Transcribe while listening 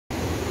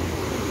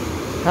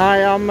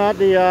Hi, I'm at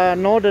the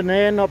northern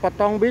end of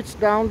Patong Beach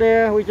down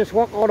there. We just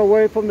walk all the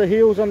way from the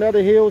hills on the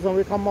other hills and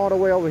we come all the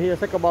way over here.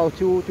 It's like about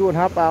two and a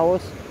half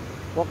hours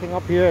walking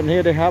up here, and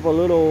here they have a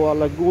little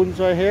lagoons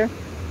right here.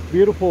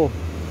 Beautiful.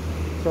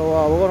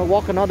 So we're gonna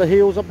walk another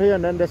hills up here,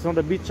 and then there's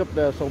another beach up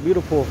there. So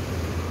beautiful.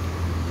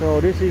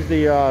 So this is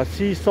the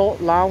Sea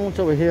Salt Lounge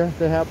over here.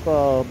 They have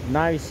a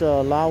nice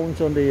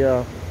lounge on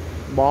the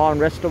bar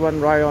and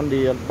restaurant right on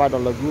the by the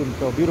lagoon.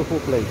 So beautiful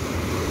place.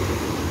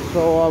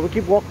 So we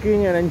keep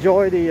walking and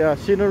enjoy the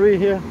scenery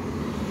here.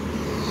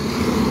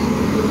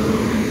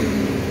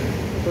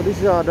 So this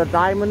is the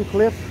Diamond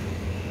Cliff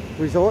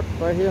Resort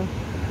right here.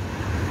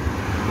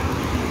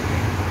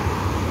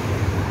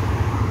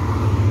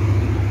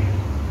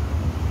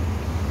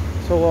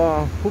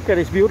 So Phuket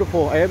is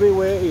beautiful.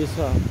 Everywhere is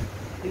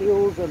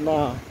hills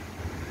and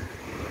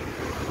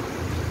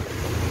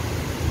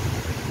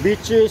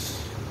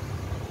beaches.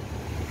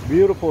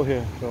 Beautiful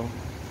here. So.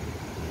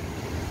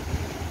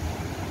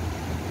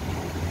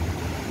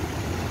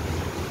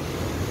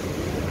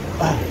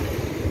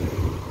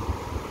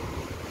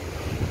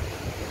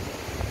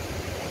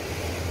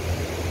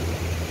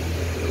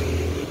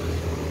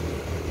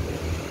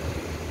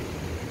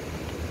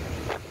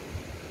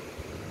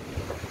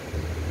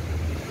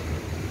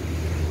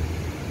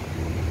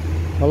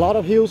 A lot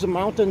of hills and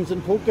mountains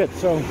in Phuket,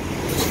 so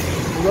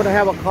you're gonna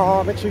have a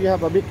car, make sure you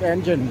have a big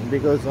engine,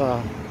 because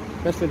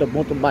especially the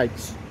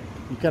motorbikes,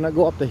 you cannot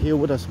go up the hill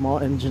with a small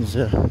engines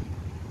here.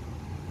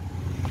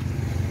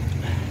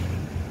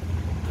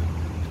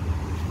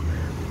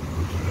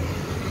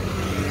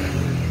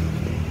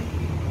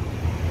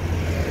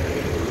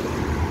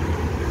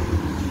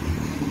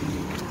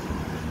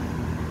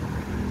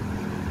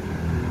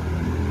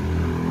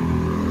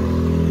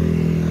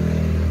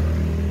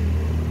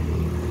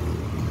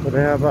 So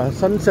they have a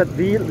sunset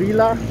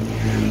villa.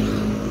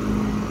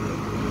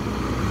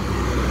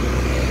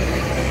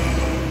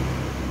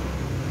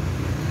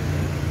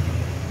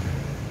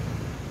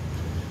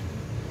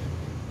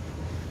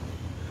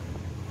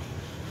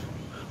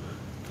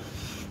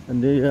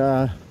 And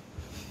the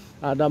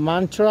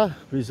Adamantra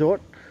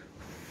Resort,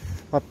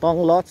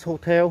 Patong Lodge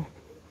Hotel.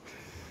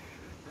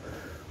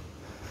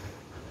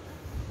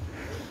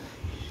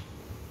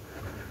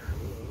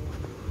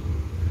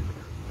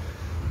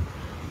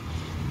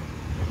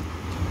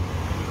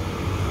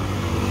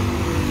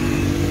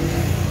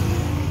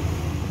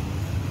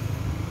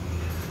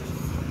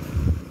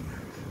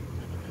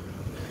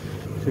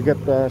 You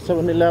get the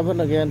 7-Eleven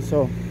again,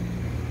 so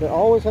they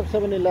always have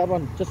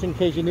 7-Eleven just in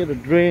case you need a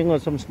drink or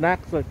some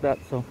snacks like that.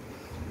 So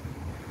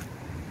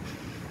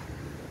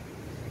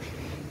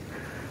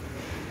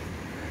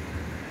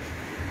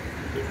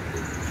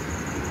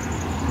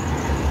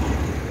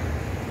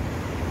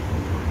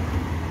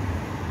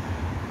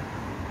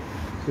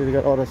see, they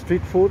got all the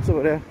street foods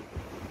over there.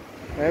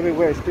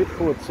 Everywhere is street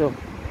food. So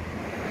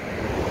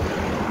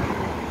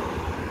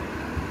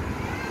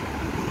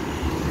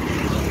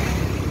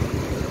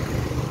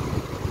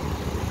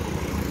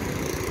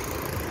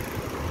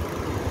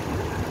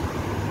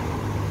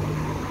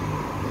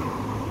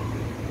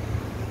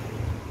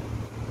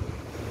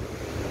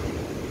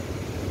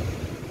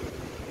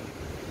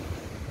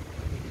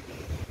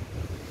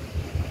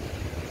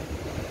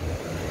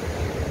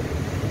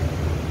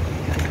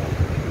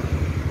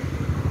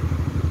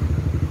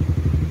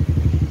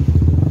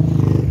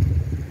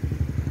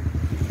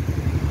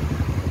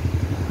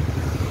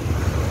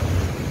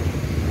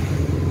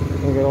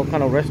we got all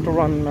kind of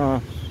restaurant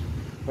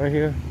right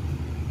here.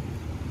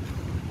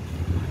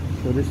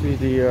 So this is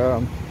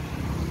the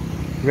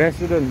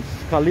residence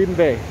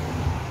Kalim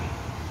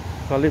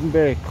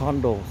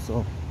condo.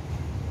 So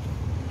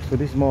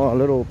this is more a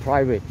little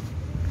private.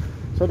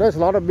 So there's a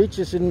lot of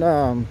beaches in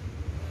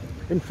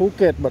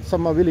Phuket, but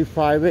some are really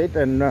private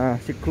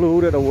and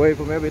secluded away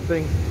from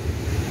everything.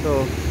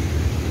 So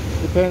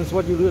depends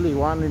what you really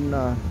want in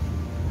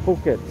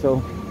Phuket.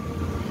 So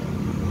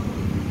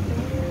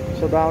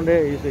down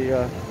there is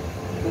the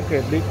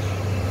Phuket beach.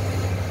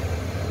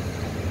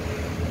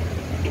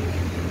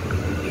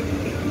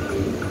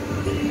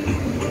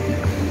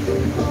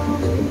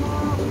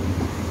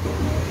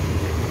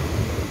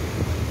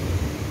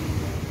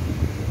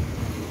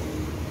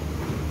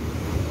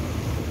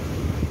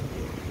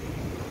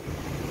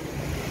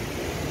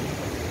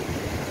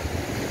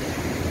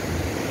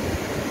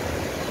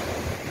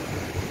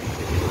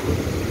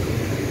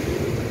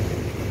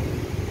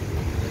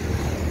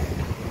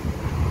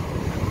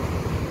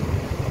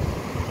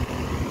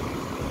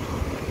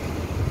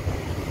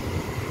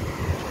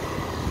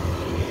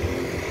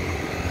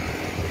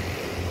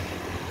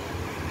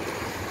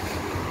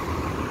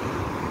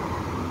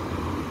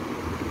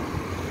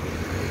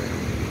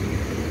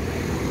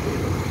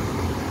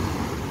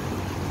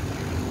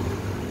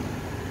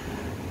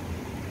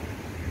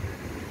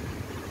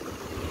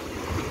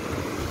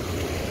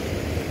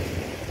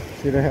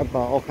 See, they have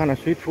all kind of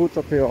street foods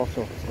up here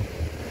also. So,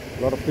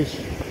 a lot of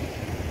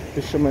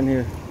fishermen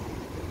here,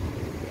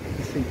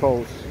 fishing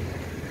poles.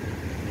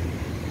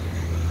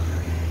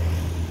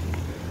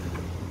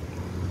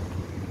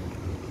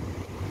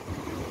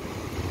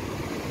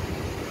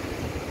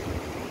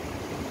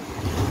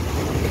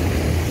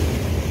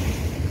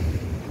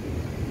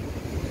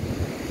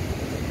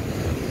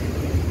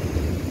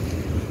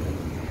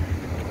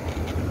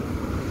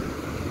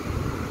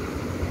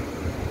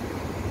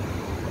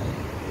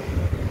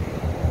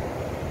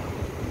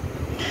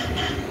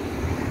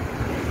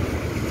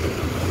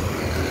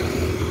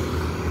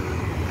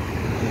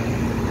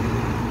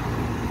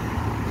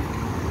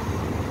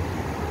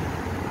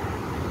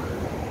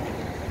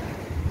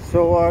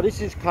 So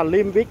this is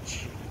Kalim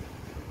Beach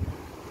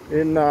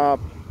in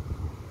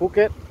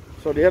Phuket.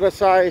 So the other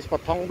side is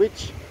Patong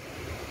Beach,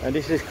 and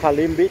this is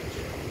Kalim Beach.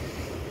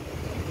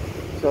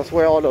 So that's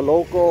where all the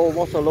most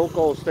of the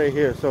locals stay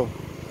here. So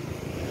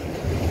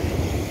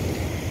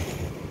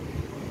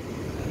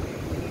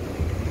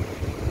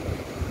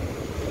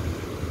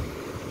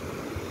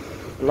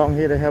along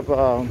here they have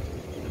all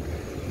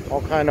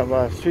kind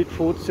of street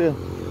foods here.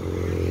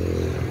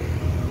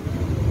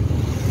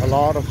 A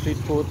lot of street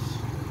foods.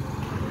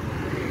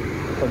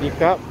 So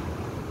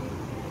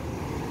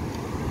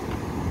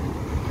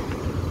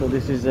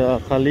this is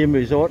Kalim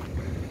Resort.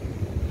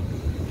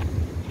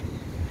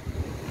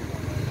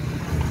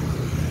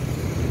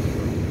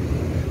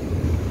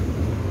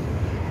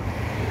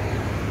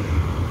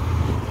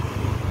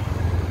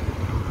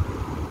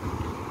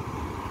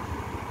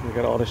 We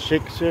got all the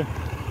shakes here.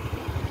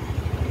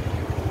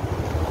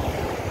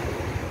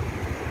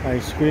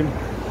 Ice cream.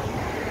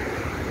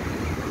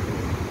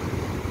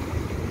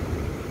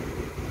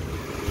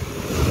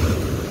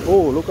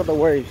 Oh, look at the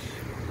waves.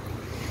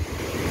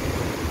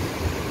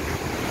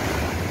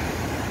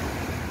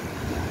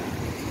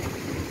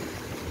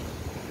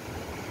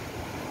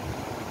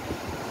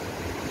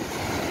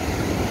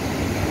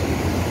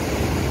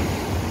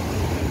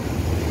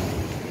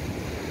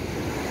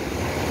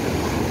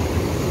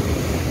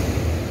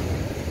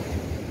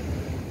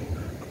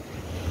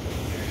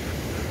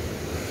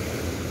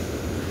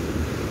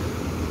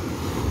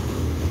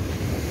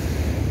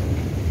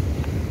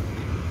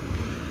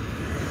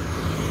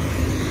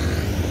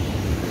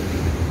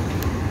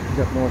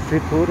 Got more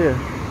street food here.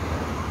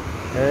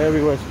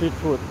 Everywhere street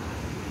food.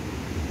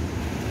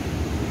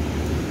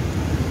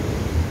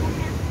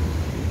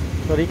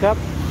 Sorry, cup.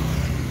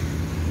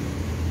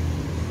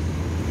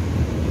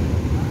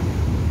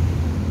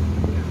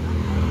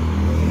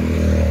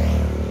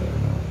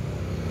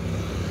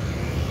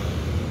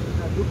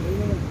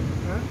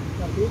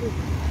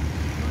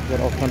 Got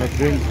all kind of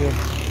drinks here.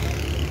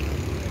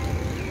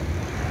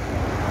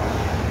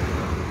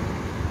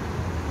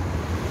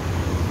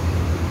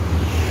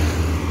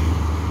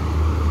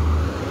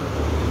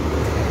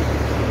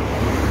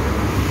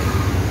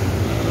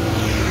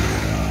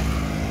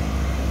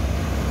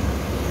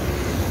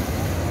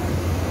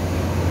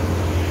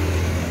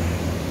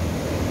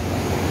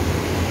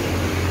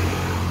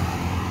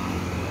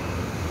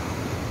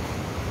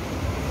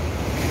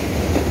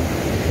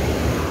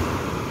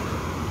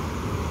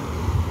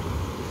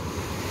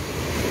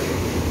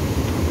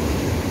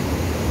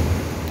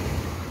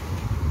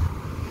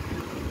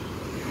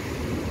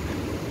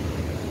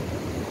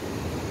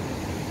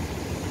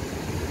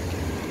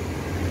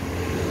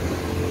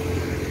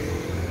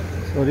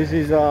 So this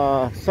is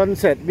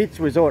Sunset Beach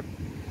Resort.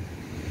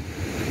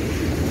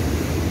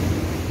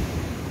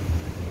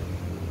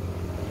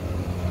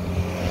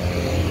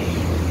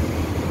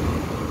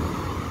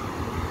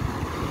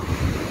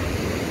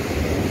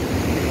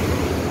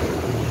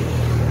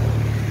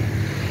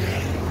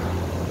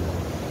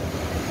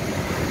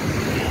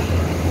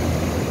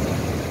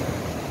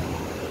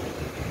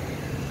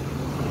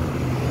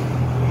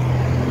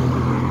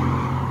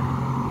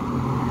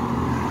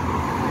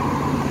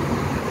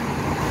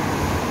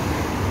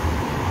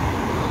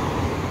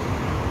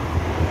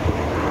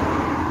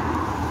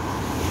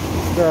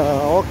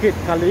 The Orchid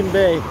Kalim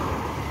Bay,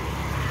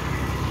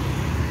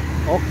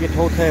 Orchid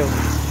Hotel,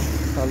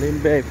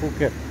 Kalim Bay,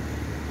 Phuket.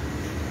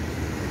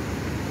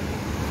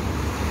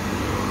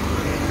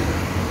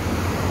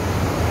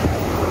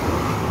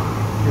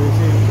 You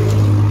see,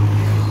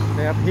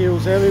 they have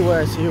hills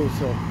everywhere. It's hills.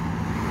 So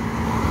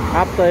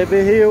after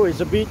every hill is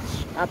a beach.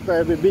 After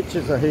every beach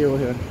is a hill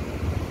here.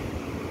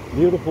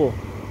 Beautiful.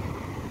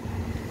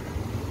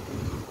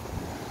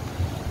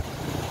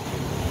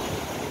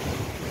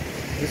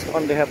 This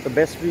one they have the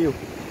best view.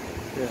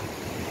 Yeah.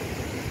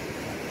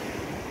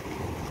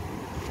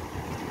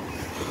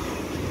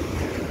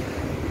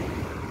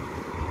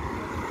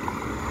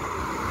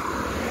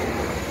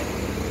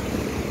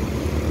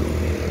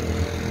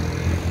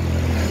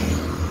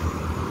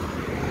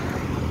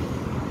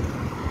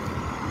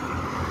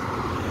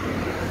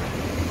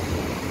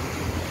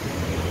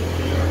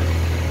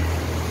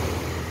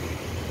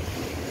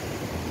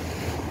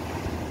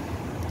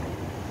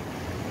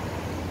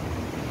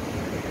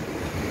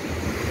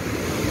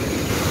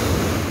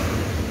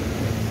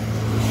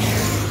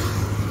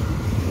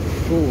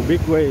 Oh,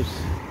 big waves.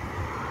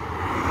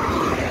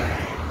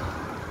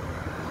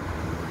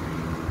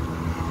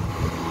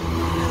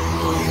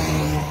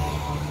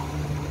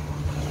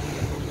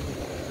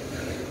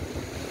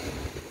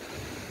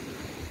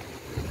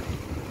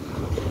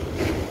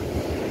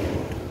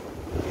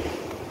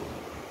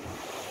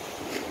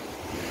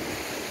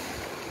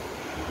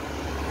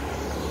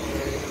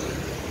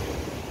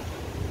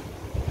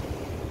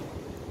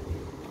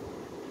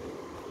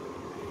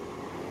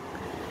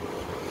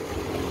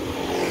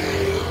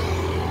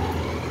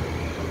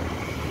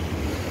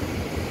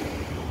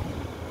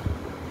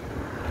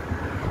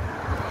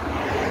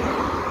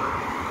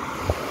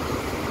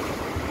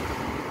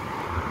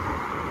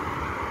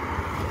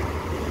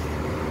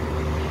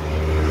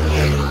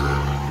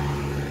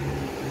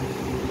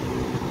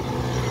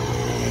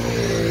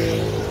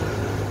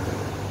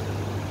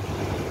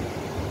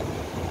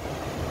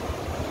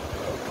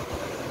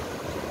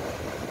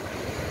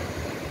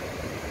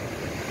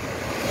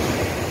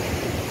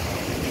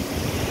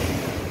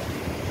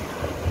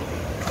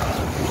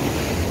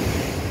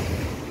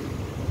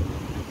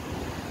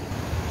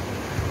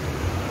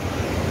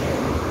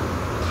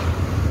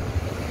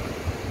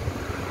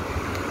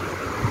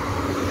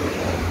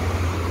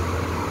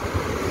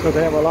 So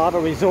they have a lot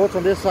of resorts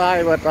on this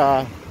side,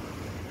 but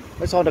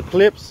it's on the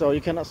cliffs, so you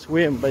cannot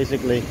swim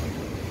basically.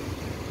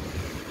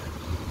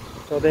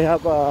 So they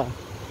have a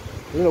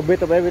little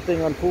bit of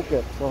everything on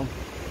Phuket. So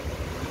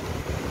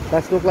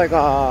that looks like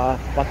a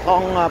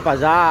patong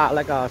bazaar,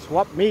 like a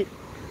swap meet,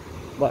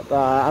 but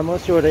I'm not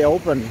sure they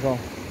open, so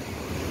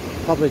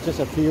probably just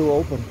a few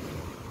open.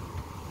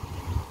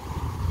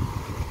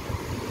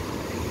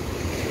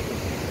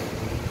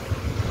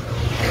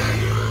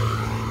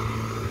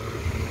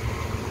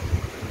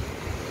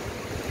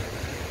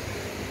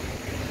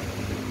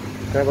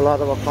 They have a lot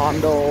of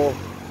condo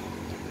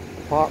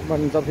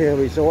apartments up here,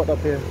 resort up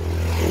here.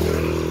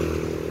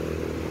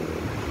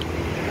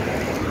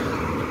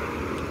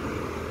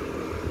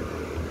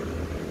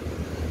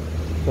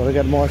 So we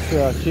get more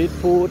street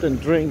food and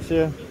drinks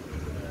here.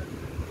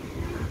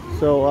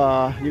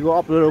 So you go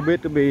up a little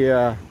bit to be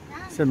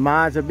St.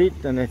 Mark's a bit,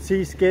 and a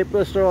Seascape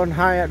restaurant,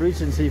 Hyatt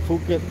Regency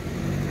Phuket.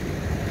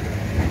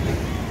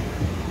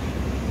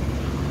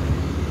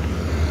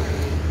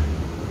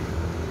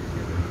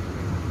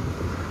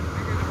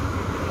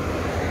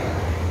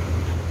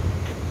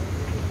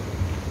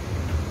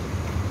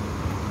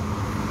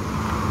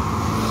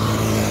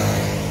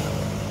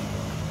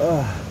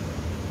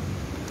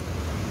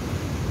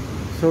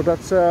 So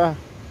that's I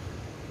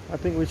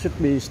think we should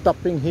be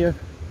stopping here,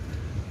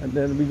 and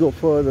then we go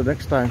further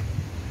next time.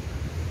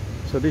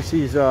 So this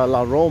is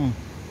La Rome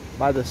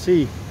by the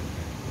sea,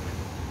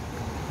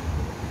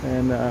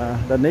 and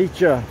the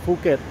nature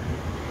Phuket,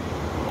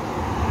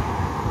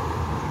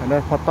 and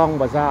that's Patong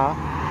Bazaar,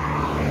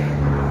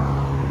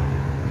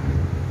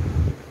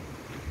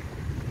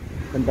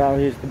 and down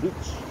here is the beach.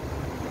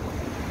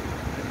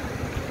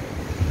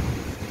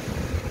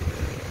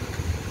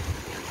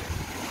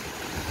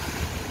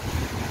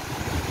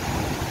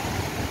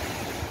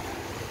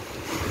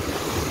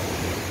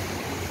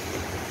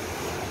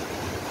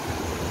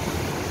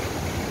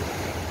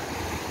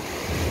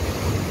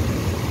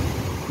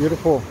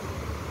 Beautiful.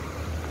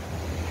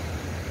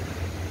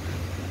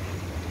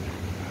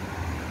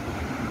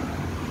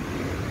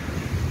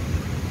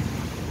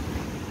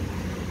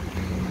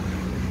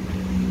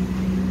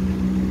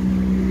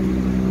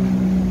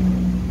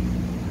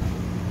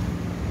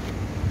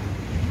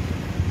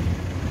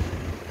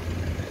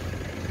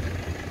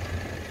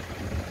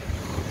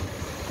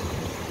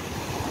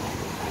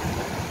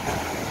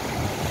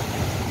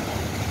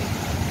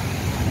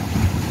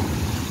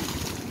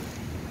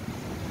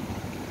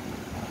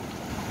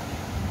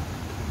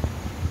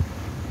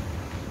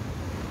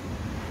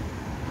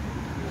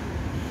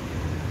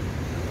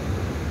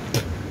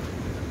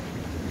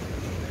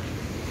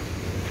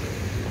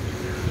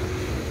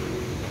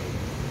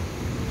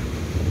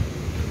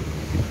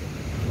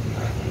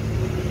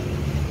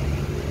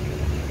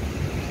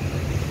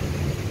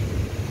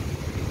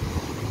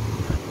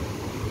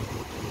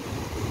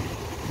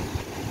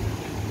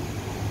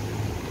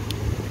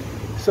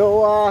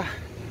 So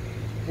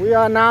we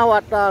are now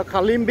at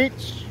Kalim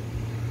beach,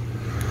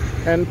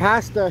 and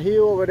past the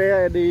hill over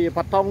there at the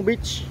Patong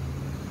beach,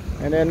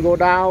 and then go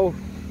down.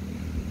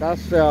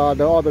 That's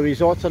all the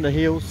resorts on the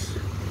hills,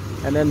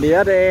 and then the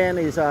other end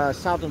is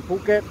southern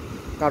Phuket,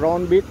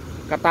 Karon beach,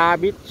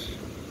 Qatar beach,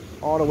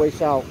 all the way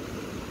south.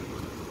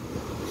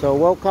 So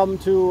welcome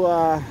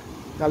to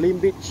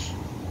Kalim beach,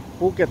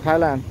 Phuket,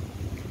 Thailand.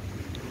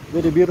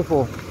 Really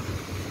beautiful,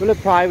 really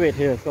private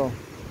here. So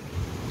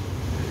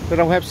they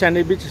don't have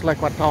sandy beaches like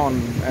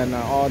Patong and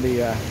all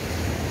the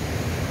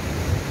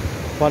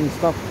fun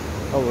stuff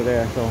over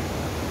there. So,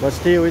 but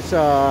still it's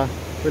a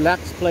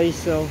relaxed place,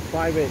 so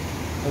private,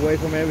 away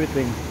from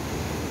everything.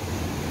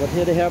 But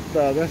here they have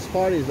the best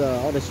part is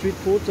all the street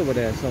foods over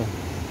there. So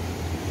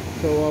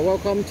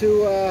welcome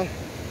to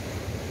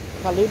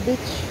Kalim beach,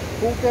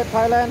 Phuket,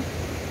 Thailand.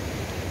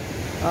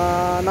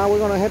 Now we're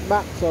gonna head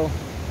back. So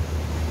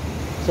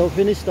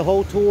finish the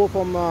whole tour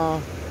from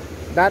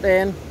that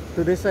end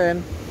to this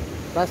end.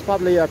 That's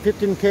probably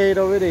 15K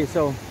already.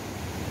 So